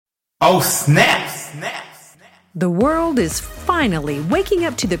Oh, snap! Snap! The world is finally waking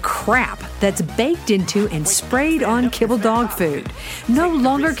up to the crap that's baked into and sprayed on kibble dog food. No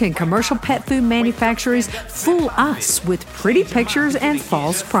longer can commercial pet food manufacturers fool us with pretty pictures and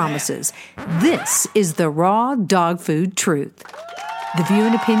false promises. This is the raw dog food truth. The view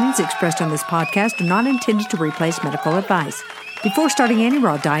and opinions expressed on this podcast are not intended to replace medical advice. Before starting any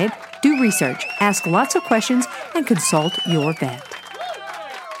raw diet, do research, ask lots of questions, and consult your vet.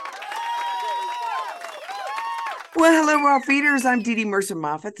 Well, hello, Raw Feeders. I'm DeDe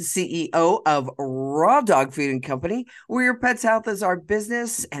Mercer-Moffat, the CEO of Raw Dog Food and Company, where your pet's health is our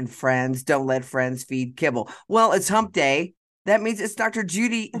business and friends don't let friends feed kibble. Well, it's hump day. That means it's Dr.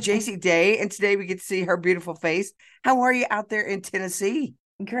 Judy Jasek Day, and today we get to see her beautiful face. How are you out there in Tennessee?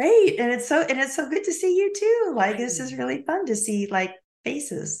 Great. And it's so good to see you too. Like, this is really fun to see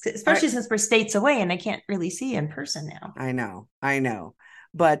faces, especially since we're states away and I can't really see you in person now. I know.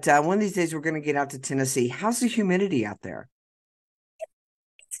 But one of these days we're going to get out to Tennessee. How's the humidity out there?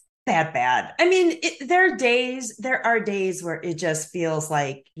 It's that bad. I mean, there are days where it just feels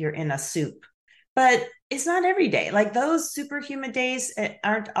like you're in a soup, but it's not every day. Like those super humid days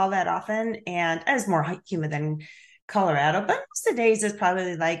aren't all that often. And it's more humid than Colorado, but most of the days is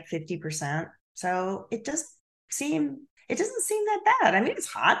probably like 50%. So it doesn't seem that bad. I mean, it's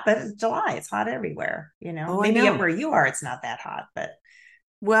hot, but it's July. It's hot everywhere. Maybe up where you are, it's not that hot, but.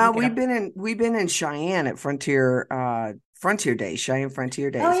 Well, we've been in Cheyenne at Frontier Days, Cheyenne Frontier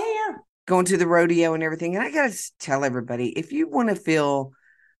Days. Oh yeah. Going to the rodeo and everything. And I gotta tell everybody, if you want to feel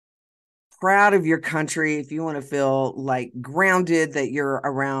proud of your country, if you want to feel like grounded, that you're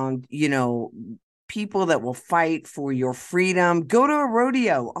around, people that will fight for your freedom, go to a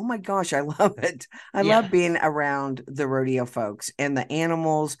rodeo. Oh my gosh, I love it. I love being around the rodeo folks and the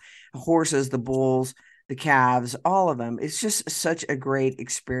animals, the horses, the bulls, the calves, all of them. It's just such a great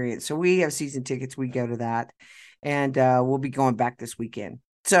experience. So we have season tickets. We go to that, and we'll be going back this weekend.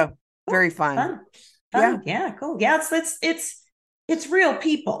 So very fun. Yeah, cool. Yeah, it's real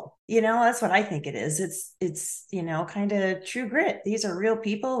people. That's what I think it is. It's kind of true grit. These are real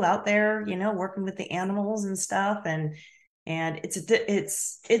people out there, working with the animals and stuff, and it's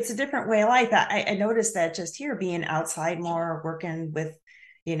a different way of life. I noticed that just here, being outside more, working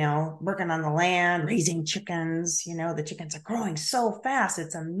on the land, raising chickens. The chickens are growing so fast.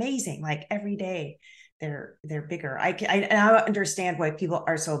 It's amazing. Like every day they're bigger. I understand why people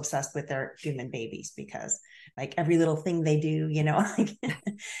are so obsessed with their human babies, because like every little thing they do,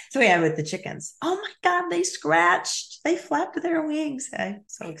 so yeah, with the chickens. Oh my God, they flapped their wings.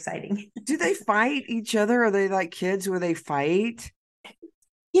 So exciting. Do they fight each other? Are they like kids where they fight?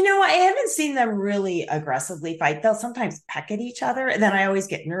 I haven't seen them really aggressively fight. They'll sometimes peck at each other. And then I always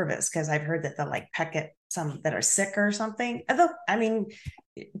get nervous because I've heard that they'll peck at some that are sick or something.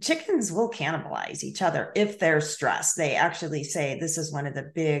 Chickens will cannibalize each other if they're stressed. They actually say this is one of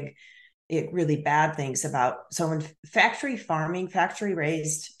the really bad things about, so in factory farming, factory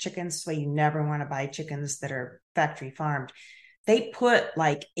raised chickens, so you never want to buy chickens that are factory farmed. They put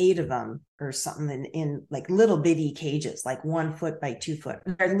like 8 of them or something in like little bitty cages, like 1 foot by 2 foot.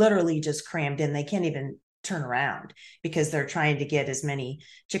 They're literally just crammed in. They can't even turn around because they're trying to get as many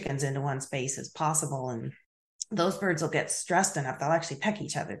chickens into one space as possible. And those birds will get stressed enough, they'll actually peck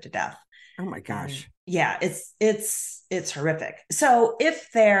each other to death. Oh my gosh. Yeah, it's horrific. So if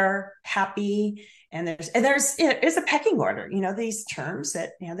they're happy, and there's a pecking order, these terms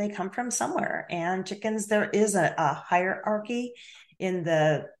that, they come from somewhere, and chickens, there is a hierarchy in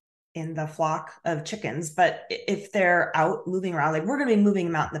the flock of chickens. But if they're out moving around, like we're going to be moving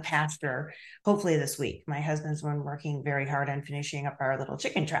them out in the pasture, hopefully this week. My husband's been working very hard on finishing up our little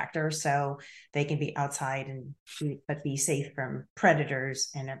chicken tractor so they can be outside but be safe from predators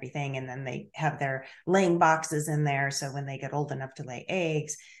and everything. And then they have their laying boxes in there, so when they get old enough to lay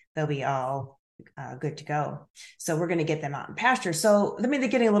eggs, they'll be all good to go. So we're going to get them out in pasture. So they're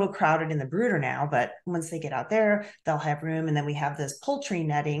getting a little crowded in the brooder now, but once they get out there, they'll have room. And then we have this poultry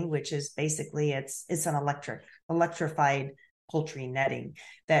netting, which is basically it's an electrified poultry netting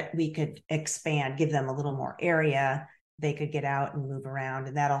that we could expand, give them a little more area. They could get out and move around,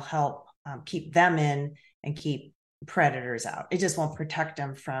 and that'll help keep them in and keep predators out. It just won't protect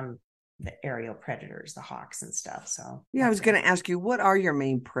them from the aerial predators, the hawks and stuff. So yeah, I was going to ask you, what are your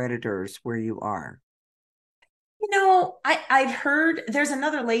main predators where you are? I've heard there's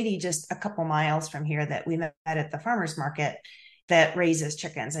another lady just a couple miles from here that we met at the farmer's market that raises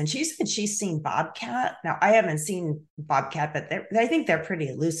chickens, and she said she's seen bobcat. Now I haven't seen bobcat, but I think they're pretty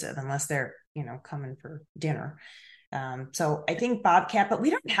elusive unless they're coming for dinner. So I think bobcat, but we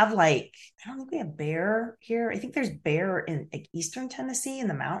don't have I don't think we have bear here. I think there's bear in like eastern Tennessee in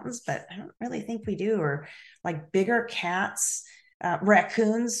the mountains, but I don't really think we do. Or like bigger cats.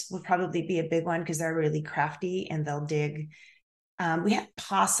 Raccoons would probably be a big one because they're really crafty and they'll dig. We have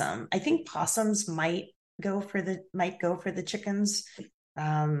possum. I think possums might go for the chickens.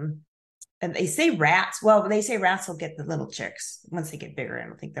 And they say rats. Well, they say rats will get the little chicks once they get bigger. I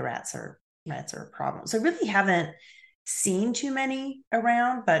don't think the rats are a problem. So I really haven't seen too many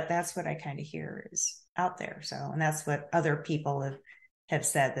around, but that's what I kind of hear is out there. So, and that's what other people have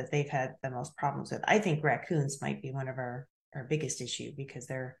said that they've had the most problems with. I think raccoons might be one of our biggest issue because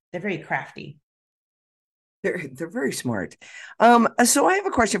they're very crafty. They're very smart. So I have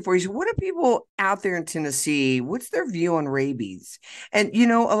a question for you. So what are people out there in Tennessee? What's their view on rabies? And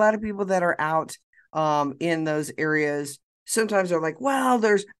a lot of people that are out in those areas sometimes are like, well,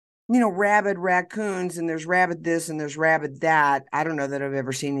 there's rabid raccoons and there's rabid this and there's rabid that. I don't know that I've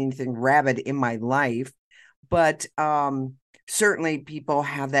ever seen anything rabid in my life, but certainly people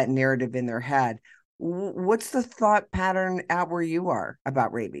have that narrative in their head. What's the thought pattern out where you are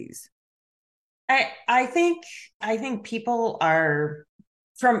about rabies? I think people are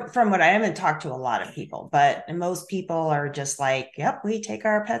from what I haven't talked to a lot of people, but most people are just like, yep, we take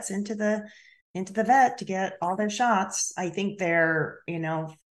our pets into the vet to get all their shots. I think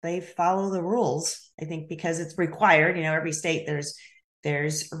they follow the rules. I think because it's required, every state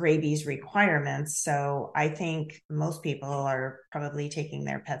there's rabies requirements. So I think most people are probably taking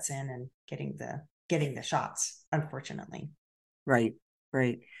their pets in and getting the shots, unfortunately. Right.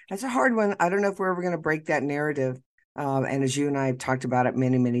 That's a hard one. I don't know if we're ever going to break that narrative. And as you and I have talked about it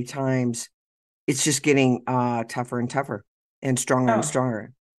many, many times, it's just getting tougher and tougher and stronger and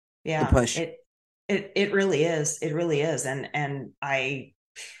stronger. Yeah, the push. It really is. It really is. And I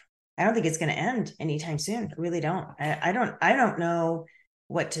don't think it's going to end anytime soon. I really don't. I don't know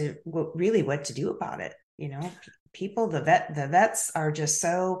what to do about it. People, the vets are just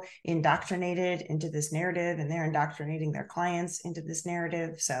so indoctrinated into this narrative, and they're indoctrinating their clients into this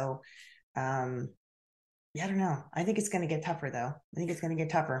narrative. So, I don't know. I think it's going to get tougher, though. I think it's going to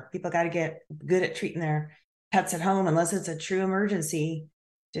get tougher. People got to get good at treating their pets at home, unless it's a true emergency.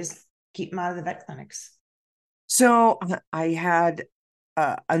 Just keep them out of the vet clinics. So I had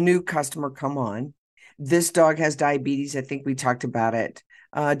a new customer come on. This dog has diabetes. I think we talked about it.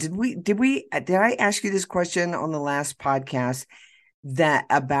 Did I ask you this question on the last podcast that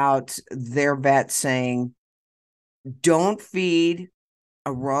about their vet saying, don't feed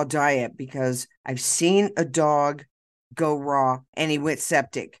a raw diet because I've seen a dog go raw and he went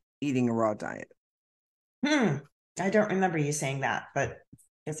septic eating a raw diet. I don't remember you saying that, but I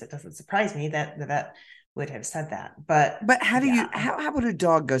guess it doesn't surprise me that the vet would have said that. But how would a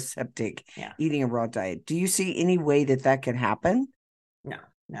dog go septic eating a raw diet? Do you see any way that could happen?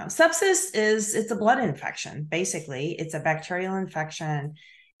 No. Sepsis it's a blood infection. Basically, it's a bacterial infection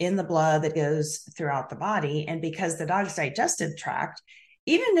in the blood that goes throughout the body. And because the dog's digestive tract,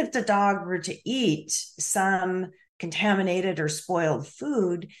 even if the dog were to eat some contaminated or spoiled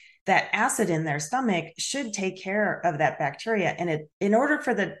food, that acid in their stomach should take care of that bacteria. And in order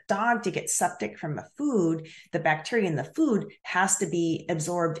for the dog to get septic from the food, the bacteria in the food has to be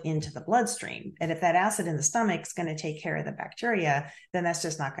absorbed into the bloodstream. And if that acid in the stomach is going to take care of the bacteria, then that's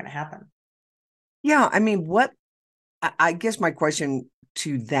just not going to happen. Yeah. I mean, I guess my question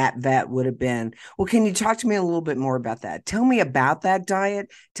to that vet would have been, well, can you talk to me a little bit more about that? Tell me about that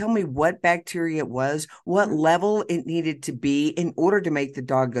diet. Tell me what bacteria it was, what level it needed to be in order to make the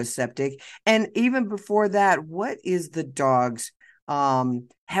dog go septic. And even before that, what is the dog's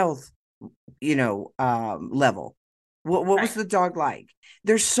health, level? What was the dog like?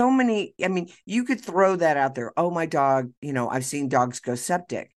 There's so many, I mean, you could throw that out there. Oh, my dog, I've seen dogs go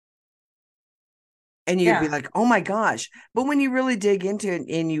septic. And you'd be like, oh my gosh. But when you really dig into it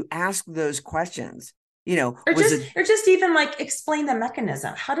and you ask those questions, or just even like explain the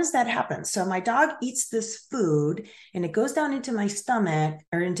mechanism. How does that happen? So my dog eats this food and it goes down into my stomach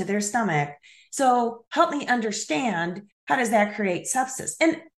or into their stomach. So help me understand, how does that create sepsis?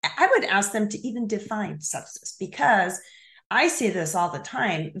 And I would ask them to even define sepsis, because I see this all the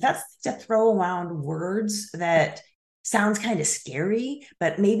time. That's to throw around words that sounds kind of scary,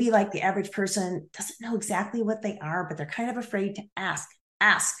 but maybe like the average person doesn't know exactly what they are, but they're kind of afraid to ask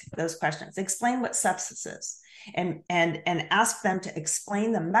those questions. Explain what sepsis is, and ask them to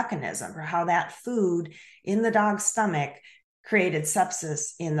explain the mechanism for how that food in the dog's stomach created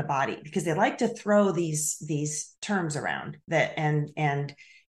sepsis in the body, because they like to throw these terms around that and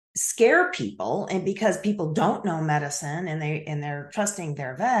scare people. And because people don't know medicine and they're trusting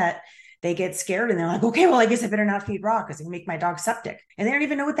their vet, they get scared and they're like, okay, well, I guess I better not feed raw because it can make my dog septic. And they don't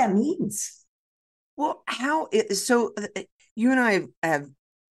even know what that means. Well, you and I have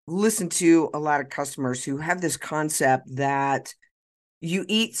listened to a lot of customers who have this concept that you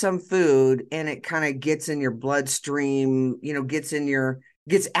eat some food and it kind of gets in your bloodstream, gets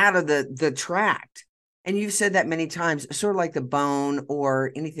out of the tract. And you've said that many times, sort of like the bone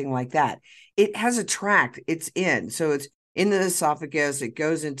or anything like that. It has a tract it's in. So it's in the esophagus. It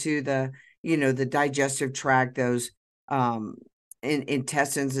goes into the digestive tract, those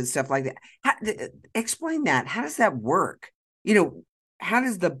intestines and stuff like that. Explain that. How does that work? How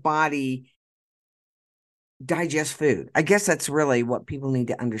does the body digest food? I guess that's really what people need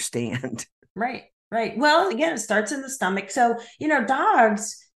to understand. Right. Well, again, it starts in the stomach. So,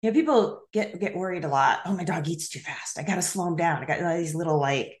 dogs, people get worried a lot. Oh, my dog eats too fast. I got to slow him down. I got these little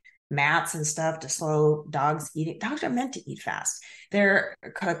like mats and stuff to slow dogs eating. Dogs are meant to eat fast. They're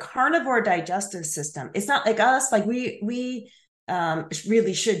a carnivore digestive system. It's not like us. Like we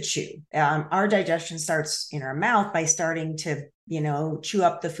really should chew. Our digestion starts in our mouth by starting to, chew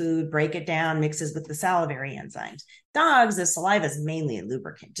up the food, break it down, mixes with the salivary enzymes. Dogs, the saliva is mainly a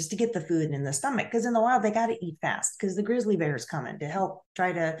lubricant just to get the food in the stomach, because in the wild, they got to eat fast because the grizzly bear is coming to help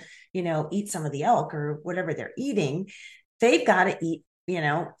try to, eat some of the elk or whatever they're eating. They've got to eat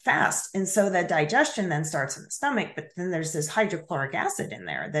fast. And so the digestion then starts in the stomach, but then there's this hydrochloric acid in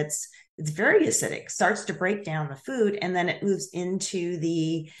there it's very acidic, starts to break down the food, and then it moves into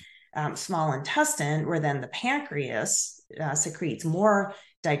the small intestine, where then the pancreas secretes more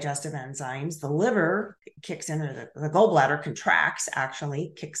digestive enzymes. The liver kicks in, or the gallbladder contracts,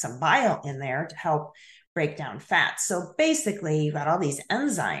 actually kicks some bile in there to help break down fat. So basically, you've got all these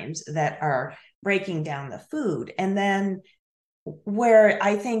enzymes that are breaking down the food. And then where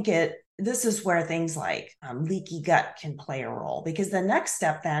I think this is where things like leaky gut can play a role, because the next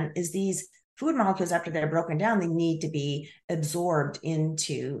step then is these food molecules, after they're broken down, they need to be absorbed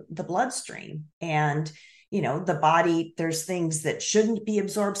into the bloodstream. And, the body, there's things that shouldn't be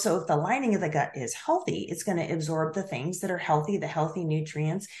absorbed. So if the lining of the gut is healthy, it's going to absorb the things that are healthy. The healthy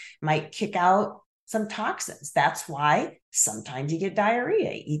nutrients might kick out some toxins. That's why sometimes you get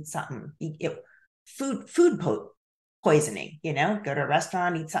diarrhea. Eat something, food poisoning, go to a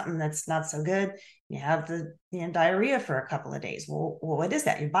restaurant, eat something that's not so good, you have the diarrhea for a couple of days. Well, what is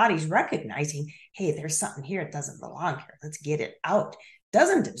that? Your body's recognizing, hey, there's something here. It doesn't belong here. Let's get it out.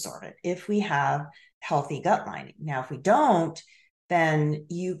 Doesn't absorb it if we have healthy gut lining. Now, if we don't, then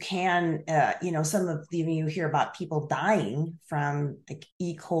you can, some of you hear about people dying from like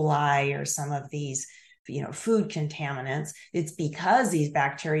E. coli or some of these food contaminants. It's because these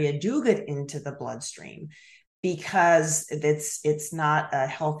bacteria do get into the bloodstream, because it's not a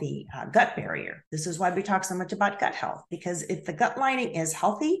healthy gut barrier. This is why we talk so much about gut health, because if the gut lining is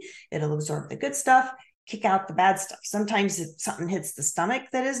healthy, it'll absorb the good stuff, kick out the bad stuff. Sometimes if something hits the stomach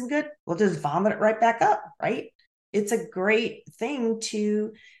that isn't good, we'll just vomit it right back up, right? It's a great thing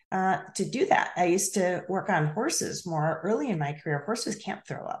to do that. I used to work on horses more early in my career. Horses can't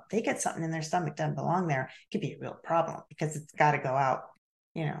throw up. They get something in their stomach doesn't belong there. It could be a real problem because it's got to go out,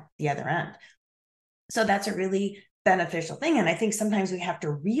 the other end. So that's a really beneficial thing. And I think sometimes we have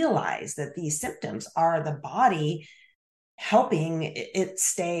to realize that these symptoms are the body helping it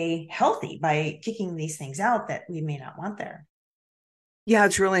stay healthy by kicking these things out that we may not want there. Yeah,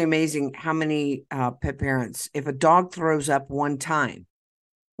 it's really amazing how many pet parents, if a dog throws up one time,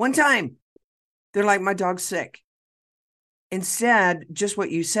 they're like, my dog's sick. Instead, just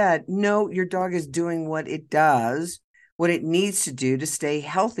what you said, no, your dog is doing what it does, what it needs to do to stay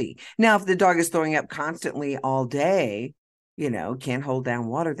healthy. Now, if the dog is throwing up constantly all day, can't hold down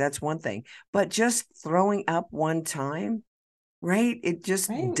water, that's one thing. But just throwing up one time, right? It just,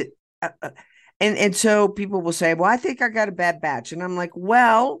 right. And so people will say, well, I think I got a bad batch. And I'm like,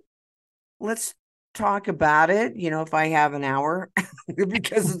 well, let's talk about it, if I have an hour,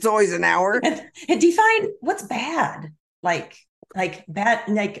 because it's always an hour. And define what's bad. Like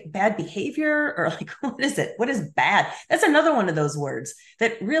bad behavior, or like, what is it? What is bad? That's another one of those words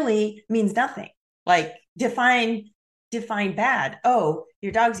that really means nothing. Like define bad. Oh,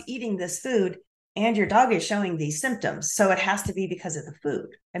 your dog's eating this food and your dog is showing these symptoms, so it has to be because of the food.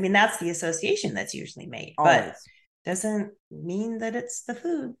 I mean, that's the association that's usually made, but doesn't mean that it's the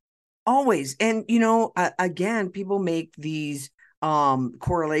food. Always. And, again, people make these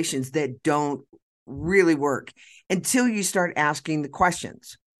correlations that don't really work until you start asking the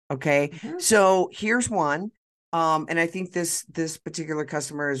questions. Okay. Mm-hmm. So here's one. And I think this particular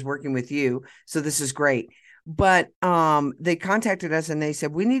customer is working with you, so this is great. But they contacted us and they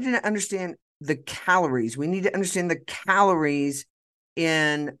said, we need to understand the calories. We need to understand the calories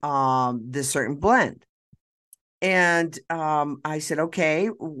in this certain blend. And I said, okay,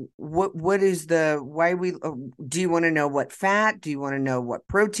 what is why do you want to know what fat? Do you want to know what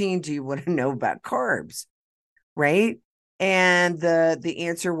protein? Do you want to know about carbs? Right. And the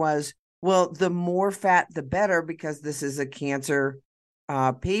answer was, well, the more fat, the better, because this is a cancer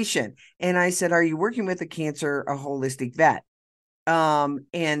patient. And I said, are you working with a holistic vet? And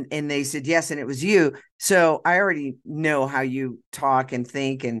they said yes, and it was you. So I already know how you talk and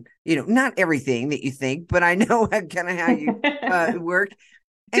think, and not everything that you think, but I know kind of how you work.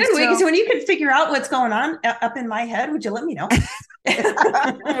 Good. So when you can figure out what's going on up in my head, would you let me know?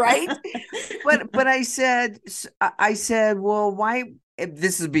 Right. But I said, well, why?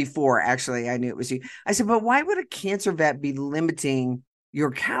 This is before actually I knew it was you. I said, but why would a cancer vet be limiting your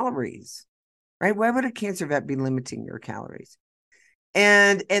calories? Right? Why would a cancer vet be limiting your calories?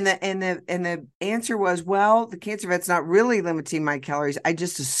 And the answer was, well, the cancer vet's not really limiting my calories. I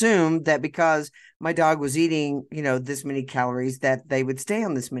just assumed that because my dog was eating, this many calories, that they would stay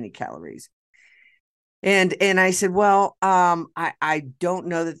on this many calories. And I said, well, I don't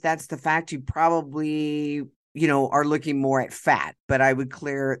know that that's the fact. You probably, are looking more at fat, but I would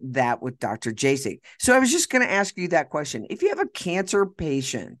clear that with Dr. Jasek. So I was just going to ask you that question. If you have a cancer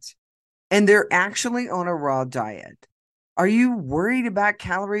patient and they're actually on a raw diet, are you worried about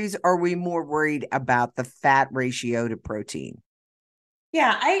calories? Or are we more worried about the fat ratio to protein?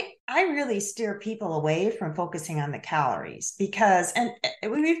 Yeah, I really steer people away from focusing on the calories because, and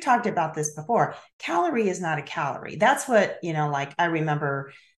we've talked about this before, calorie is not a calorie. That's what, like I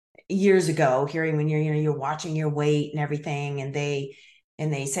remember years ago hearing when you're watching your weight and everything, and they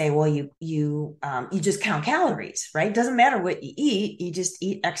say, well, you just count calories, right? Doesn't matter what you eat. You just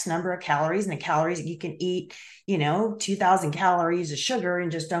eat X number of calories, and the calories you can eat, 2,000 calories of sugar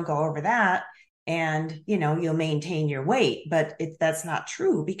and just don't go over that. And, you'll maintain your weight, but that's not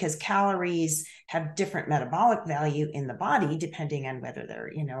true because calories have different metabolic value in the body, depending on whether they're,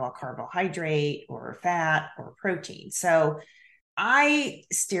 a carbohydrate or fat or protein. So I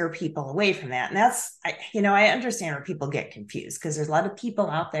steer people away from that. And I understand where people get confused because there's a lot of people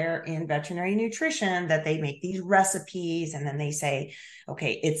out there in veterinary nutrition that they make these recipes and then they say,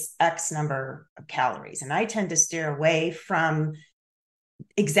 okay, it's X number of calories. And I tend to steer away from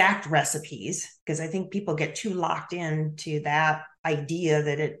exact recipes because I think people get too locked into that idea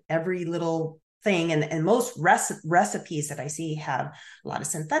that every little thing and most recipes that I see have a lot of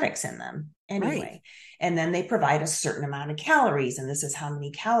synthetics in them anyway. Right. And then they provide a certain amount of calories and this is how many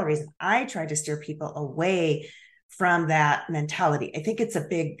calories. And I try to steer people away from that mentality. I think it's a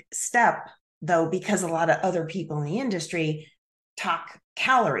big step though, because a lot of other people in the industry talk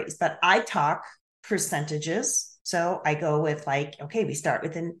calories, but I talk percentages. So I go with okay, we start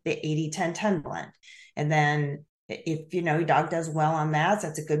with the 80-10-10 blend. And then if, your dog does well on that,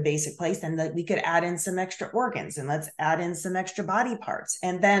 that's a good basic place. Then we could add in some extra organs and let's add in some extra body parts.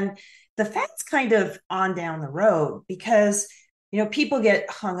 And then the fat's kind of on down the road because, people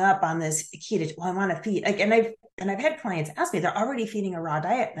get hung up on this keto. Well, I want to feed and I've had clients ask me, they're already feeding a raw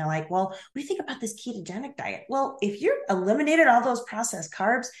diet. And they're like, well, what do you think about this ketogenic diet? Well, if you're eliminated all those processed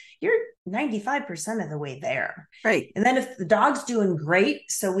carbs, you're 95% of the way there. Right. And then if the dog's doing great,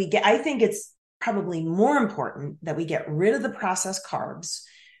 I think it's probably more important that we get rid of the processed carbs,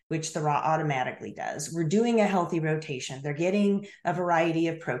 which the raw automatically does. We're doing a healthy rotation. They're getting a variety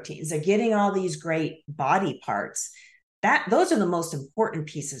of proteins. They're getting all these great body parts. Those are the most important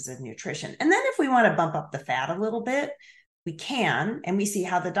pieces of nutrition. And then if we want to bump up the fat a little bit, we can, and we see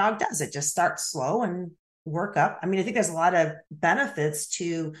how the dog does it. Just start slow and work up. I think there's a lot of benefits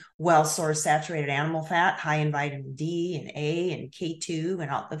to well-sourced saturated animal fat, high in vitamin D and A and K2 and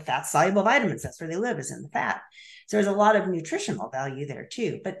all the fat-soluble vitamins. That's where they live, is in the fat. So there's a lot of nutritional value there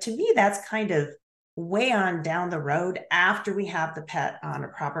too. But to me, that's kind of way on down the road after we have the pet on a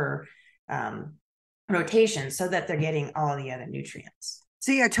proper rotation so that they're getting all the other nutrients.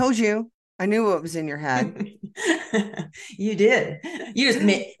 See, I told you. I knew what was in your head. You did. You just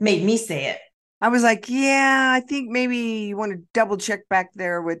made me say it. I was like, yeah, I think maybe you want to double check back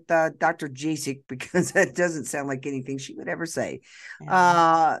there with Dr. Jasek because that doesn't sound like anything she would ever say.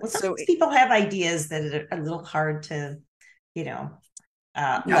 Yeah. So people have ideas that are a little hard to,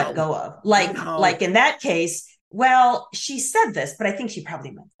 let go of. Like in that case, well, she said this, but I think she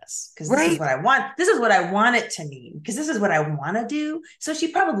probably meant this because this is what I want. This is what I want it to mean because this is what I want to do. So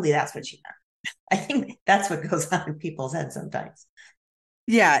that's what she meant. I think that's what goes on in people's heads sometimes.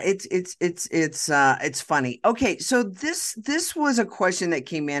 Yeah, it's funny. Okay, so this was a question that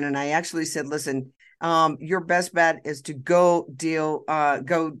came in, and I actually said, listen, your best bet is to go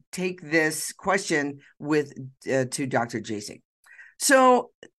take this question with to Dr. Jasek. So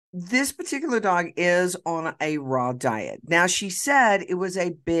this particular dog is on a raw diet. Now, she said it was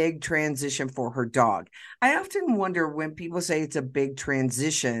a big transition for her dog. I often wonder when people say it's a big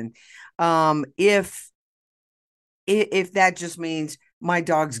transition, if that just means my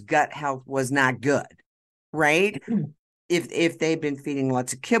dog's gut health was not good, right? If they've been feeding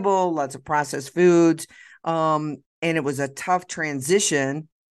lots of kibble, lots of processed foods, and it was a tough transition.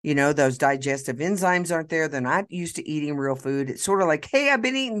 Those digestive enzymes aren't there. They're not used to eating real food. It's sort of like, hey, I've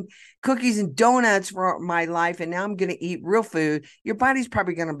been eating cookies and donuts for my life, and now I'm going to eat real food. Your body's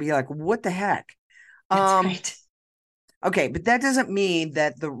probably going to be like, what the heck? That's right. Okay, but that doesn't mean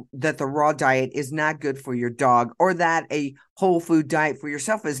that the raw diet is not good for your dog, or that a whole food diet for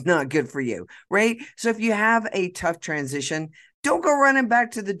yourself is not good for you, right? So if you have a tough transition, don't go running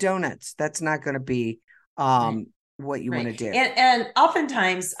back to the donuts. That's not going to be Right. what you want to do. And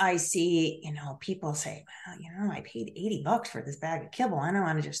oftentimes I see, people say, well, I paid $80 for this bag of kibble. I don't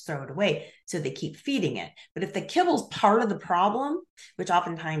want to just throw it away. So they keep feeding it. But if the kibble's part of the problem, which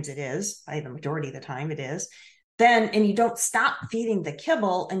oftentimes it is, the majority of the time it is, and you don't stop feeding the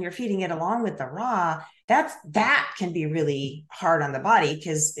kibble and you're feeding it along with the raw, that can be really hard on the body,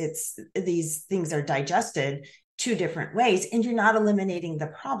 because these things are digested two different ways and you're not eliminating the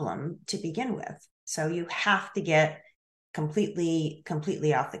problem to begin with. So you have to get completely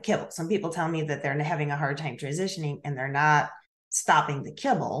off the kibble. Some people tell me that they're having a hard time transitioning and they're not stopping the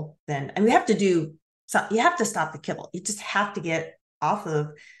kibble. You have to stop the kibble. You just have to get off of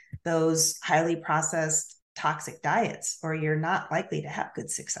those highly processed toxic diets, or you're not likely to have good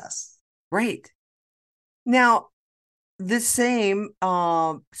success. Right. Now, the same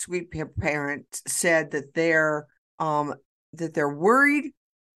sweet parent said that they're worried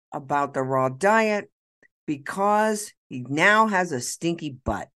about the raw diet because he now has a stinky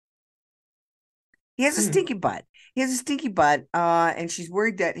butt. He has a stinky butt. And she's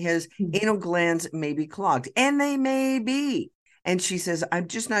worried that his anal glands may be clogged, and they may be. And she says, I'm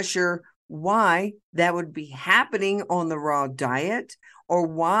just not sure why that would be happening on the raw diet, or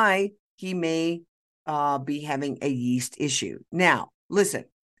why he may be having a yeast issue. Now, listen,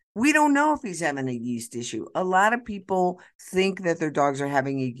 we don't know if he's having a yeast issue. A lot of people think that their dogs are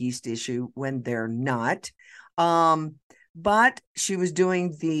having a yeast issue when they're not. But she was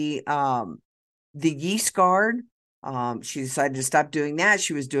doing the yeast guard. She decided to stop doing that.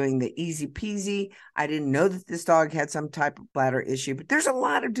 She was doing the easy peasy. I didn't know that this dog had some type of bladder issue, but there's a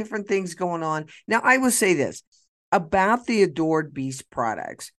lot of different things going on. Now, I will say this about the Adored Beast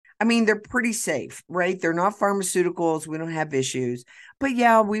products. I mean, they're pretty safe, right? They're not pharmaceuticals. We don't have issues. But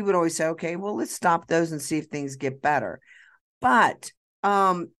yeah, we would always say, okay, well, let's stop those and see if things get better. But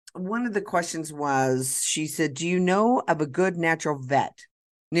one of the questions was, she said, do you know of a good natural vet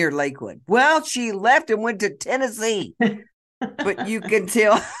near Lakewood? Well, she left and went to Tennessee. But you can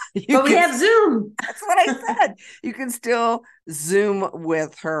tell. But we have Zoom. That's what I said. You can still Zoom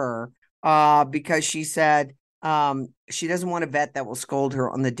with her because she said she doesn't want a vet that will scold her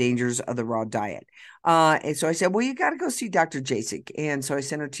on the dangers of the raw diet. And so I said, well, you got to go see Dr. Jasek. And so I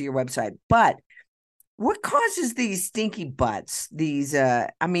sent her to your website. But what causes these stinky butts?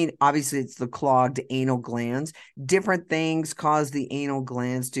 Obviously it's the clogged anal glands. Different things cause the anal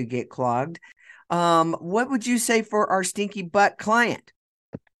glands to get clogged. What would you say for our stinky butt client?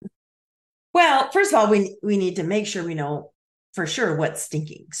 Well, first of all, we need to make sure we know for sure what's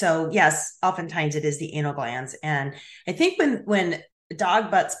stinking. So yes, oftentimes it is the anal glands. And I think when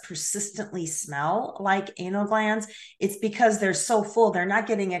dog butts persistently smell like anal glands, it's because they're so full, they're not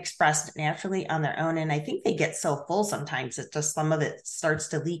getting expressed naturally on their own. And I think they get so full sometimes that just some of it starts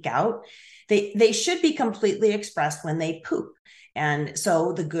to leak out. They should be completely expressed when they poop. And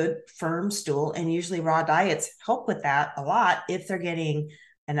so the good firm stool, and usually raw diets help with that a lot if they're getting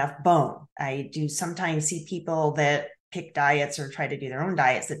enough bone. I do sometimes see people that pick diets or try to do their own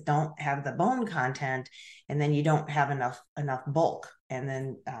diets that don't have the bone content, and then you don't have enough bulk. And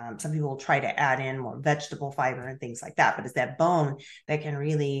then some people will try to add in more vegetable fiber and things like that. But it's that bone that can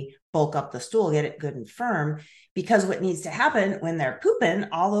really bulk up the stool, get it good and firm. Because what needs to happen when they're pooping,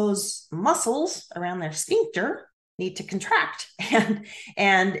 all those muscles around their sphincter need to contract,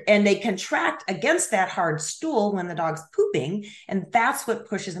 and they contract against that hard stool when the dog's pooping, and that's what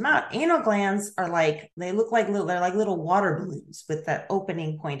pushes them out. Anal glands are they're like little water balloons with that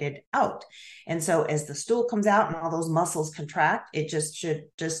opening pointed out, and so as the stool comes out and all those muscles contract, it should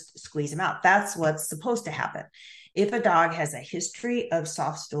squeeze them out. That's what's supposed to happen. If a dog has a history of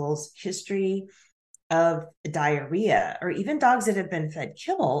soft stools, history of diarrhea, or even dogs that have been fed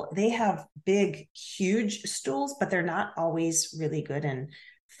kibble, they have big, huge stools, but they're not always really good and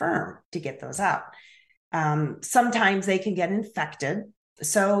firm to get those out. Sometimes they can get infected.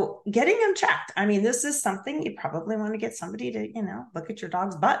 So getting them checked. I mean, this is something you probably want to get somebody to, look at your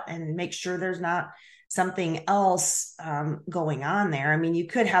dog's butt and make sure there's not something else going on there. I mean, you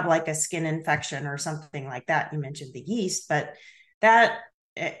could have like a skin infection or something like that. You mentioned the yeast, but that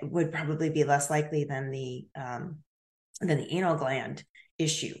would probably be less likely than the anal gland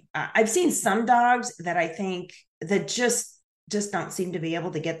issue. I've seen some dogs that I think that just don't seem to be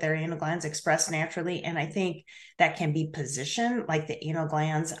able to get their anal glands expressed naturally. And I think that can be positioned, like the anal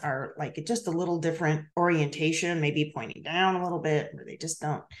glands are like just a little different orientation, maybe pointing down a little bit, or they just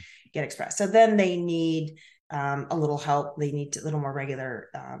don't get expressed. So then they need a little help. They need a little more regular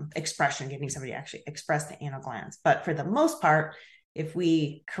expression, getting somebody to actually express the anal glands. But for the most part, if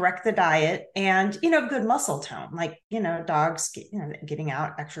we correct the diet and, good muscle tone, like, dogs, getting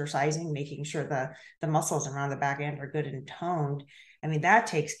out, exercising, making sure the muscles around the back end are good and toned. I mean, that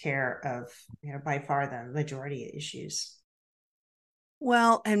takes care of, by far the majority of issues.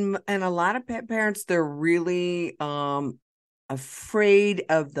 Well, and a lot of pet parents, they're really afraid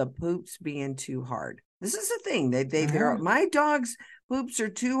of the poops being too hard. This is the thing. They're my dog's poops are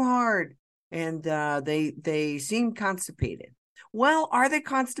too hard, and they seem constipated. Well, are they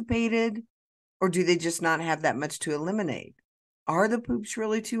constipated, or do they just not have that much to eliminate? Are the poops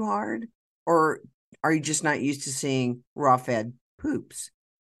really too hard, or are you just not used to seeing raw-fed poops?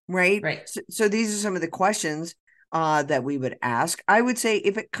 Right. So these are some of the questions that we would ask. I would say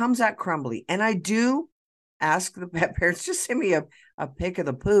if it comes out crumbly, and I do ask the pet parents, just send me a pic of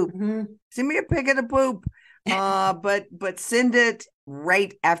the poop. Mm-hmm. Send me a pic of the poop. But send it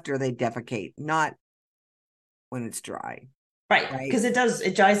right after they defecate, not when it's dry. Right. Because it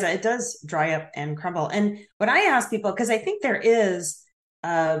does dry up and crumble. And what I ask people, because I think there is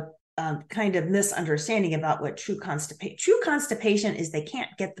a kind of misunderstanding about what true constipation is. They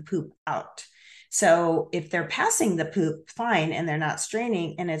can't get the poop out. So if they're passing the poop fine and they're not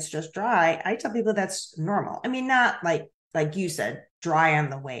straining and it's just dry, I tell people that's normal. I mean, not like you said, dry on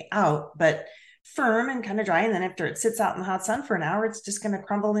the way out, but firm and kind of dry. And then after it sits out in the hot sun for an hour, it's just going to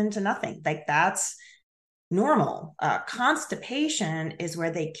crumble into nothing. Like that's normal. Constipation is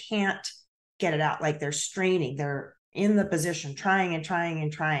where they can't get it out. Like they're straining, they're in the position, trying and trying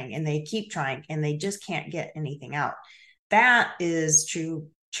and trying, and they keep trying and they just can't get anything out. That is true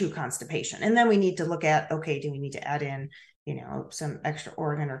constipation. And then we need to look at, okay, do we need to add in, some extra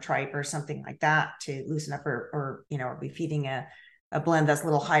organ or tripe or something like that to loosen up, or are we feeding a blend that's a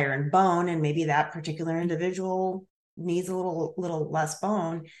little higher in bone, and maybe that particular individual needs a little less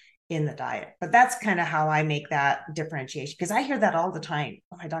bone in the diet. But that's kind of how I make that differentiation, because I hear that all the time.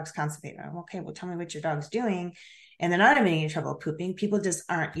 Oh, my dog's constipated. I'm okay, well, tell me what your dog's doing. And they're not having any trouble pooping. People just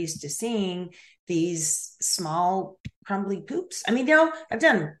aren't used to seeing these small crumbly poops. I mean, I've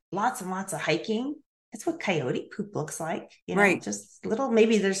done lots and lots of hiking. That's what coyote poop looks like, right? Just little,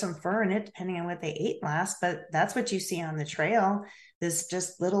 maybe there's some fur in it depending on what they ate last, but that's what you see on the trail. This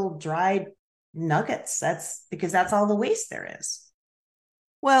just little dried nuggets. That's because that's all the waste there is.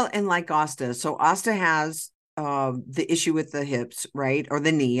 Well, and like Asta, so Asta has the issue with the hips, right? Or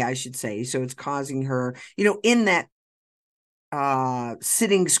the knee, I should say. So it's causing her, in that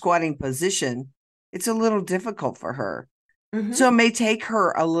sitting, squatting position, it's a little difficult for her. Mm-hmm. So it may take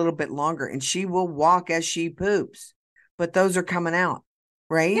her a little bit longer, and she will walk as she poops, but those are coming out,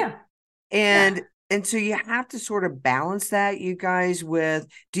 right? Yeah. And so you have to sort of balance that, you guys, with,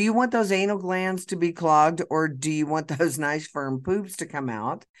 do you want those anal glands to be clogged, or do you want those nice firm poops to come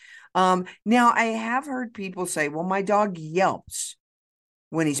out? Now, I have heard people say, well, my dog yelps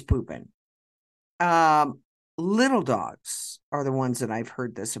when he's pooping. Little dogs are the ones that I've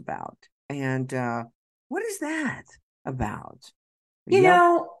heard this about. And what is that about?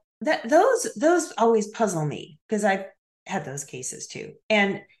 Those always puzzle me, because I've had those cases too.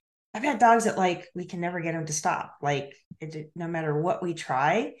 And I've had dogs that we can never get them to stop, no matter what we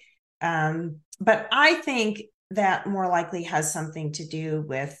try. But I think that more likely has something to do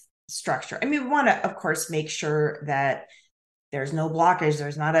with structure. I mean, we want to, of course, make sure that there's no blockage,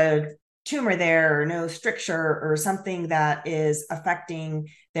 there's not a tumor there, or no stricture or something that is affecting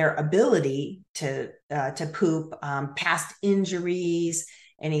their ability to poop, past injuries,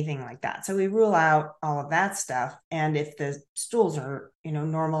 anything like that. So we rule out all of that stuff. And if the stools are,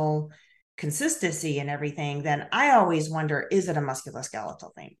 normal consistency and everything, then I always wonder, is it a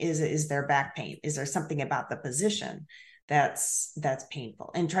musculoskeletal thing? Is there back pain? Is there something about the position that's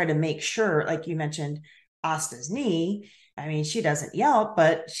painful? And try to make sure, like you mentioned, Asta's knee, I mean, she doesn't yelp,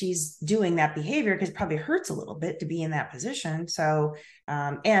 but she's doing that behavior because it probably hurts a little bit to be in that position. So,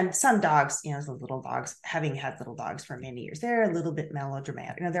 and some dogs, the little dogs, having had little dogs for many years, they're a little bit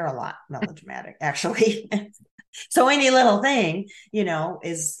melodramatic. They're a lot melodramatic, actually. So any little thing,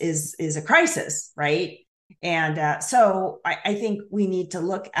 is a crisis, right? And so I think we need to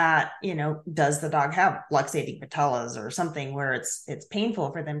look at, does the dog have luxating patellas or something where it's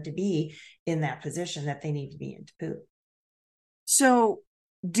painful for them to be in that position that they need to be in to poop. So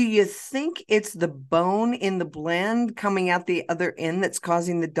do you think it's the bone in the blend coming out the other end that's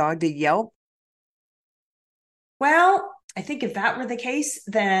causing the dog to yelp? Well, I think if that were the case,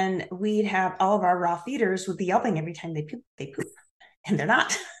 then we'd have all of our raw feeders would be yelping every time they poop, and they're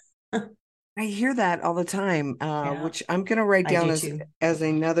not. I hear that all the time, Yeah, which I'm going to write down as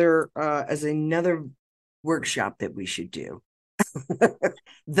another workshop that we should do.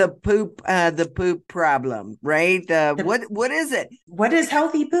 the poop problem, right? What is it? What is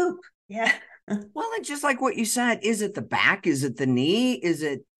healthy poop? Yeah. Well, it's just like what you said. Is it the back? Is it the knee? Is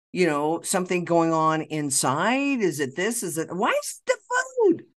it, something going on inside? Is it this? Is it, why is it the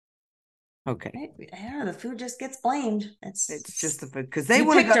food? Okay. Yeah, the food just gets blamed. It's just the food because they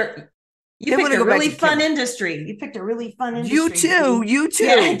want to go. You picked a really fun industry. You picked a really fun industry. You too.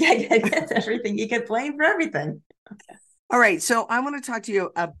 Yeah, everything. You get blamed for everything. Okay. All right. So I want to talk to you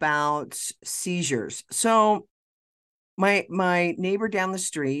about seizures. So my neighbor down the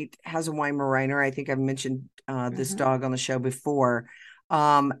street has a Weimaraner. I think I've mentioned this dog on the show before.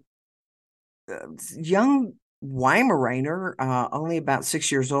 Young Weimaraner, only about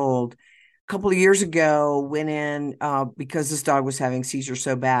 6 years old. Couple of years ago went in because this dog was having seizures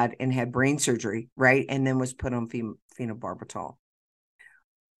so bad and had brain surgery, right? And then was put on phenobarbital.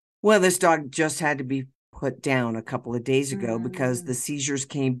 Well, this dog just had to be put down a couple of days ago because the seizures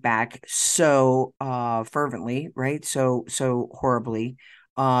came back so fervently, right? So horribly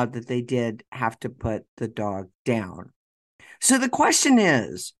that they did have to put the dog down. So the question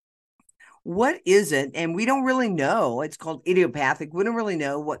is, what is it? And we don't really know. It's called idiopathic. We don't really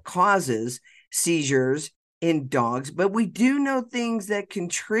know what causes seizures in dogs, but we do know things that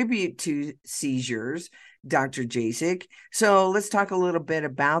contribute to seizures, Dr. Jasek. So let's talk a little bit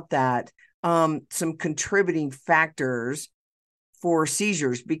about that. Some contributing factors for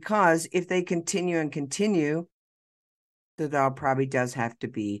seizures, because if they continue, the dog probably does have to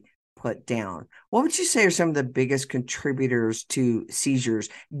be put down. What would you say are some of the biggest contributors to seizures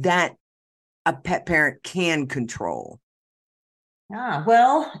that a pet parent can control?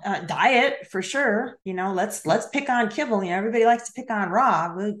 Well, diet for sure. Let's pick on Kibble. Everybody likes to pick on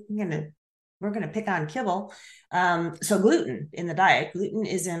Raw. We're gonna pick on Kibble. So gluten in the diet. Gluten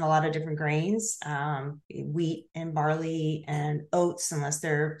is in a lot of different grains, wheat and barley and oats, unless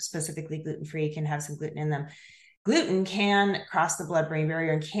they're specifically gluten-free, can have some gluten in them. Gluten can cross the blood-brain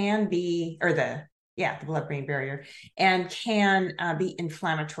barrier and can be, the blood-brain barrier, and can be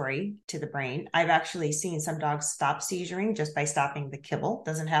inflammatory to the brain. I've actually seen some dogs stop seizuring just by stopping the kibble.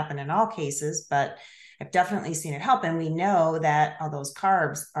 Doesn't happen in all cases, but I've definitely seen it help. And we know that all those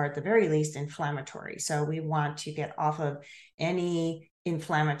carbs are at the very least inflammatory. So we want to get off of any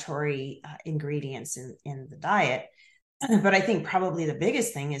inflammatory ingredients in the diet. But I think probably the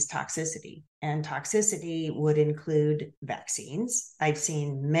biggest thing is toxicity, and toxicity would include vaccines. I've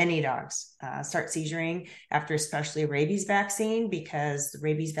seen many dogs start seizuring after especially rabies vaccine, because the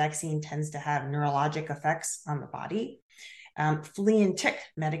rabies vaccine tends to have neurologic effects on the body. Flea and tick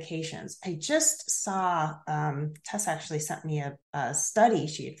medications. I just saw, Tess actually sent me a study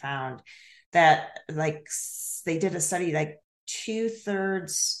she had found that they did a study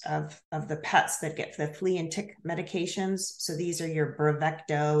 2/3 of the pets that get the flea and tick medications. So these are your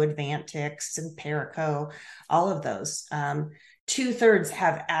Bravecto, Advantix, and Perico, all of those. 2/3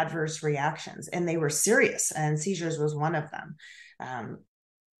 have adverse reactions, and they were serious, and seizures was one of them.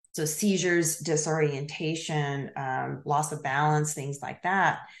 So seizures, disorientation, loss of balance, things like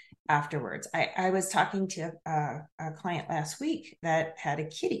that afterwards. I was talking to a client last week that had a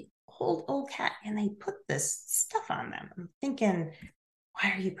kitty, old cat, and they put this stuff on them. I'm thinking,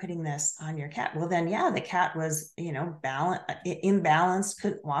 why are you putting this on your cat? Well, then, the cat was, imbalanced,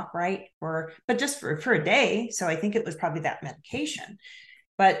 couldn't walk right, but just for a day. So I think it was probably that medication.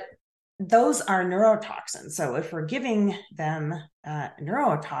 But those are neurotoxins. So if we're giving them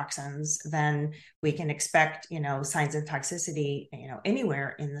neurotoxins, then we can expect, signs of toxicity,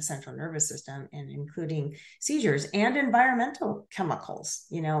 anywhere in the central nervous system, and including seizures and environmental chemicals,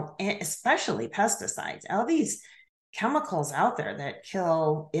 especially pesticides. All these chemicals out there that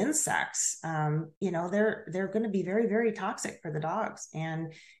kill insects, they're going to be very, very toxic for the dogs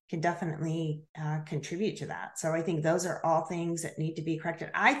and can definitely contribute to that. So I think those are all things that need to be corrected.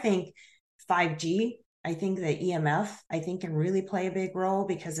 I think 5G, I think the EMF, I think can really play a big role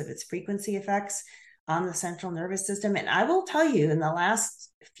because of its frequency effects on the central nervous system. And I will tell you, in the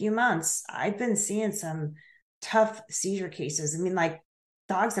last few months, I've been seeing some tough seizure cases. I mean, like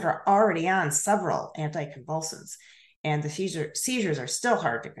dogs that are already on several anticonvulsants, and the seizures are still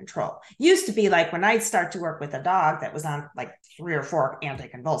hard to control. Used to be like when I'd start to work with a dog that was on like 3 or 4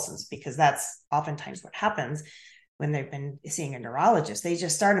 anticonvulsants, because that's oftentimes what happens when they've been seeing a neurologist. They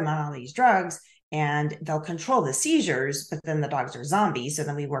just start them on all these drugs and they'll control the seizures, but then the dogs are zombies. So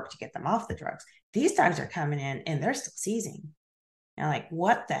then we work to get them off the drugs. These dogs are coming in and they're still seizing. And like,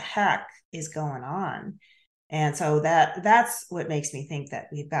 what the heck is going on? And so that's what makes me think that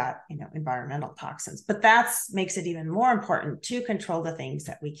we've got, environmental toxins, but that's makes it even more important to control the things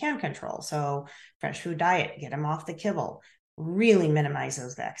that we can control. So fresh food diet, get them off the kibble, really minimize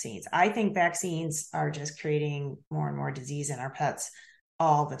those vaccines. I think vaccines are just creating more and more disease in our pets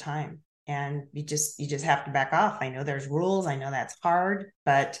all the time. And you just have to back off. I know there's rules. I know that's hard,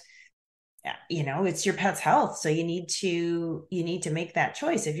 but it's your pet's health. So you need to make that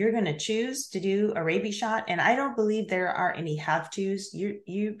choice. If you're going to choose to do a rabies shot, and I don't believe there are any have tos,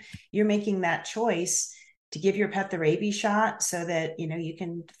 you're making that choice to give your pet the rabies shot so that, you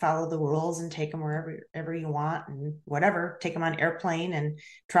can follow the rules and take them wherever you want and whatever, take them on airplane and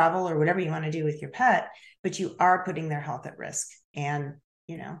travel or whatever you want to do with your pet, but you are putting their health at risk. And,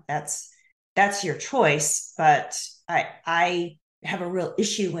 that's your choice. But I have a real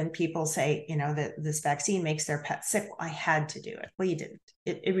issue when people say, that this vaccine makes their pet sick. Well, I had to do it. Well, you didn't.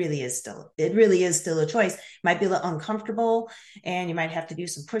 It really is still a choice. It might be a little uncomfortable and you might have to do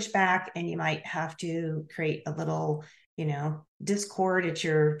some pushback and you might have to create a little, discord at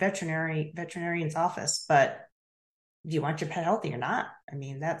your veterinarian's office. But do you want your pet healthy or not? I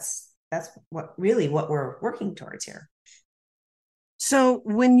mean, that's what we're working towards here. So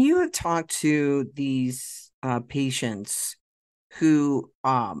when you have talked to these patients who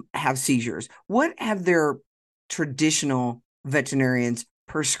have seizures, what have their traditional veterinarians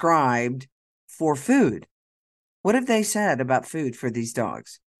prescribed for food? What have they said about food for these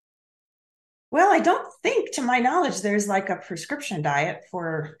dogs? Well, I don't think, to my knowledge, there's like a prescription diet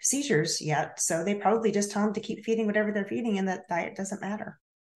for seizures yet. So they probably just tell them to keep feeding whatever they're feeding and that diet doesn't matter.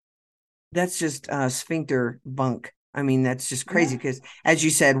 That's just sphincter bunk. I mean, that's just crazy because, as you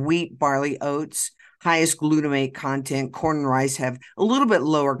said, wheat, barley, oats, highest glutamate content. Corn and rice have a little bit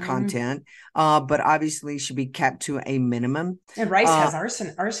lower content, but obviously should be kept to a minimum. And rice has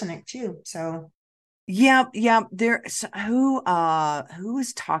arsenic too. So yeah. There's who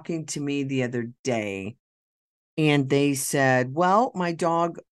was talking to me the other day, and they said, "Well, my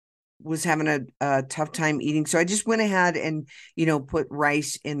dog was having a tough time eating, so I just went ahead and put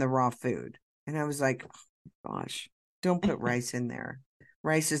rice in the raw food." And I was like, oh, "Gosh, don't put rice in there.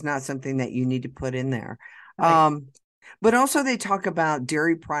 Rice is not something that you need to put in there." Right. But also they talk about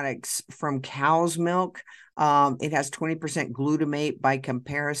dairy products from cow's milk. It has 20% glutamate by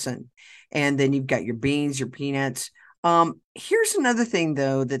comparison. And then you've got your beans, your peanuts. Here's another thing,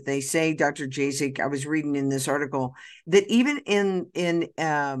 though, that they say, Dr. Jasek, I was reading in this article, that even in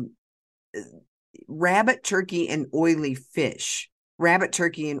rabbit, turkey, and oily fish,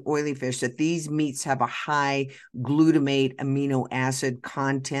 that these meats have a high glutamate amino acid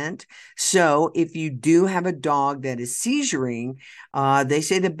content. So if you do have a dog that is seizuring, they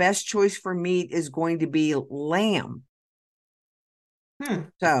say the best choice for meat is going to be lamb.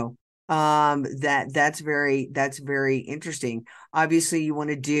 So that's very interesting. Obviously, you want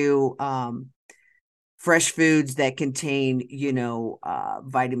to do fresh foods that contain,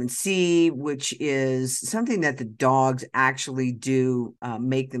 vitamin C, which is something that the dogs actually do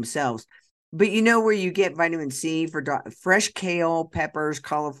make themselves. But where you get vitamin C for fresh kale, peppers,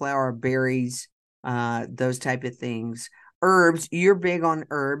 cauliflower, berries, those type of things. Herbs, you're big on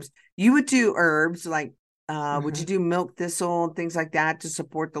herbs. You would do herbs like, would you do milk thistle and things like that to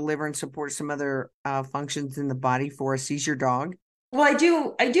support the liver and support some other functions in the body for a seizure dog? Well, I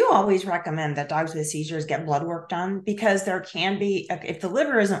do always recommend that dogs with seizures get blood work done, because there can be, if the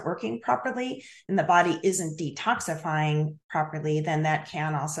liver isn't working properly and the body isn't detoxifying properly, then that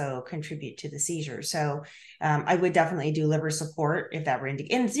can also contribute to the seizure. So I would definitely do liver support if that were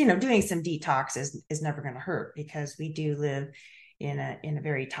indicated. And, doing some detox is never going to hurt, because we do live in a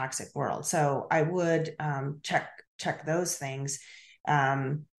very toxic world. So I would check those things.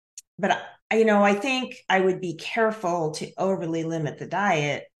 But I think I would be careful to overly limit the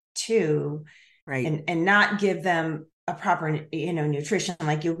diet too, Right. and not give them a proper, nutrition.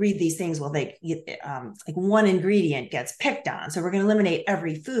 Like you read these things, well, like one ingredient gets picked on. So we're going to eliminate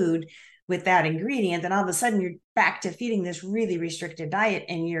every food with that ingredient. Then all of a sudden you're back to feeding this really restricted diet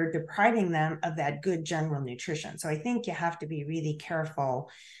and you're depriving them of that good general nutrition. So I think you have to be really careful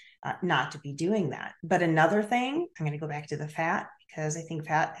not to be doing that. But another thing, I'm going to go back to the fat, because I think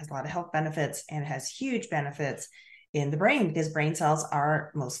fat has a lot of health benefits and has huge benefits in the brain, because brain cells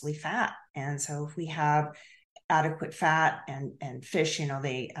are mostly fat. And so if we have adequate fat and fish,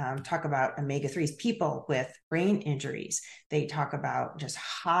 they talk about omega-3s, people with brain injuries, they talk about just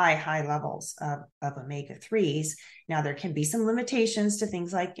high levels of omega-3s. Now there can be some limitations to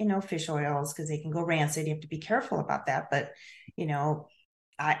things like, fish oils, because they can go rancid. You have to be careful about that. But,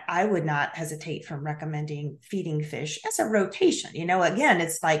 I would not hesitate from recommending feeding fish as a rotation. Again,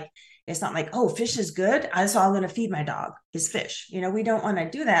 it's not like, oh, fish is good, so I'm going to feed my dog is fish. We don't want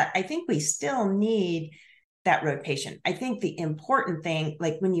to do that. I think we still need that rotation. I think the important thing,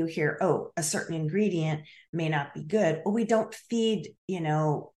 like when you hear, oh, a certain ingredient may not be good, well, we don't feed,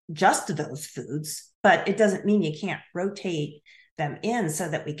 just those foods, but it doesn't mean you can't rotate them in so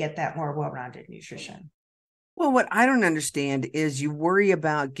that we get that more well-rounded nutrition. Well, what I don't understand is you worry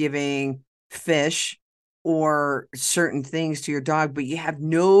about giving fish or certain things to your dog, but you have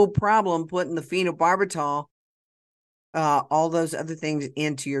no problem putting the phenobarbital, all those other things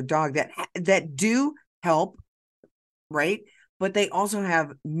into your dog that do help, right? But they also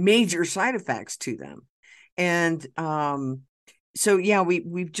have major side effects to them. And so yeah,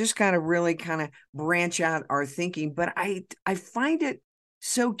 we've just got to really kind of branch out our thinking. But I find it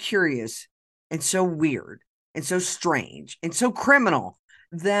so curious and so weird and so strange and so criminal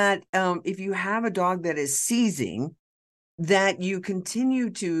that if you have a dog that is seizing, that you continue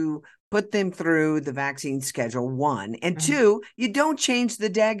to put them through the vaccine schedule, 1, and 2, you don't change the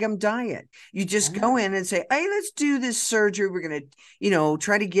daggum diet. You just go in and say, hey, let's do this surgery. We're going to,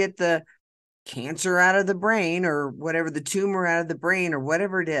 try to get the cancer out of the brain or whatever, the tumor out of the brain or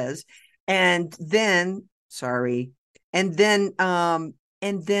whatever it is. And then,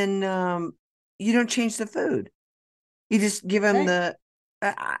 you don't change the food. You just give them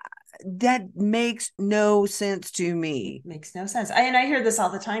that makes no sense to me. Makes no sense. I hear this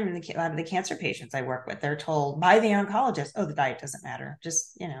all the time in a lot of the cancer patients I work with. They're told by the oncologist, oh, the diet doesn't matter.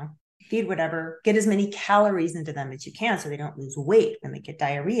 Just, feed whatever, get as many calories into them as you can so they don't lose weight when they get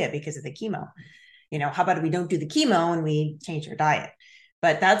diarrhea because of the chemo. How about if we don't do the chemo and we change our diet?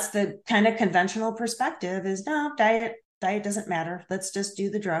 But that's the kind of conventional perspective is, no, diet doesn't matter. Let's just do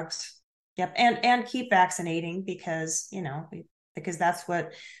the drugs. Yep. And keep vaccinating because, because that's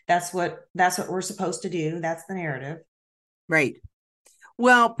what we're supposed to do. That's the narrative. Right.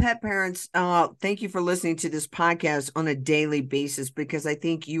 Well, pet parents, thank you for listening to this podcast on a daily basis, because I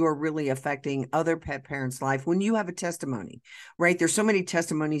think you are really affecting other pet parents' life when you have a testimony, right? There's so many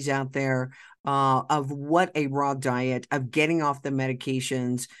testimonies out there of what a raw diet, of getting off the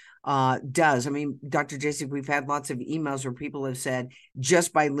medications, does. I mean, Dr. Jasek, we've had lots of emails where people have said,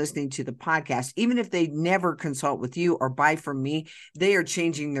 just by listening to the podcast, even if they never consult with you or buy from me, they are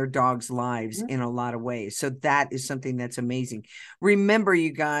changing their dog's lives in a lot of ways. So that is something that's amazing. Remember,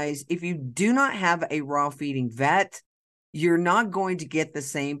 you guys, if you do not have a raw feeding vet, you're not going to get the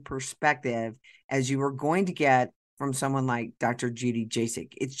same perspective as you are going to get from someone like Dr. Judy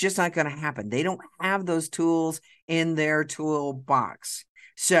Jasek. It's just not going to happen. They don't have those tools in their toolbox.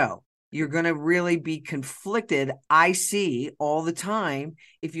 So you're going to really be conflicted, I see all the time,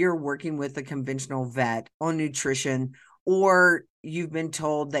 if you're working with a conventional vet on nutrition, or you've been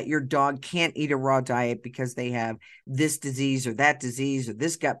told that your dog can't eat a raw diet because they have this disease or that disease or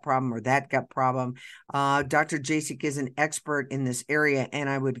this gut problem or that gut problem. Dr. Jasek is an expert in this area, and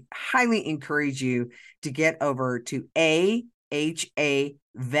I would highly encourage you to get over to ahavet.com,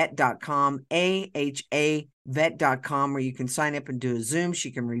 ahavet.com, where you can sign up and do a Zoom.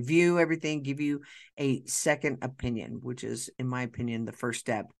 She can review everything, give you a second opinion, which is, in my opinion, the first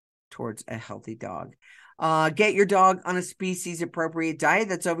step towards a healthy dog. Get your dog on a species appropriate diet.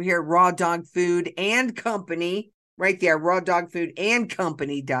 That's over here at Raw Dog Food and Company, right there,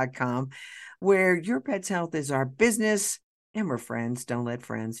 rawdogfoodandcompany.com, where your pet's health is our business. And we're friends. Don't let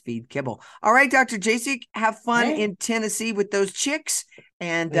friends feed kibble. All right, Dr. Jasek, have fun in Tennessee with those chicks.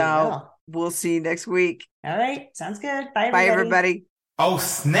 And we'll see you next week. All right. Sounds good. Bye, everybody. Bye, everybody. Oh,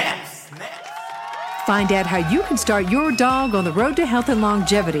 snap. Find out how you can start your dog on the road to health and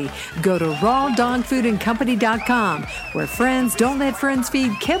longevity. Go to rawdogfoodandcompany.com, where friends don't let friends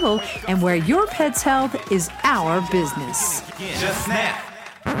feed kibble, and where your pet's health is our business. Just snap.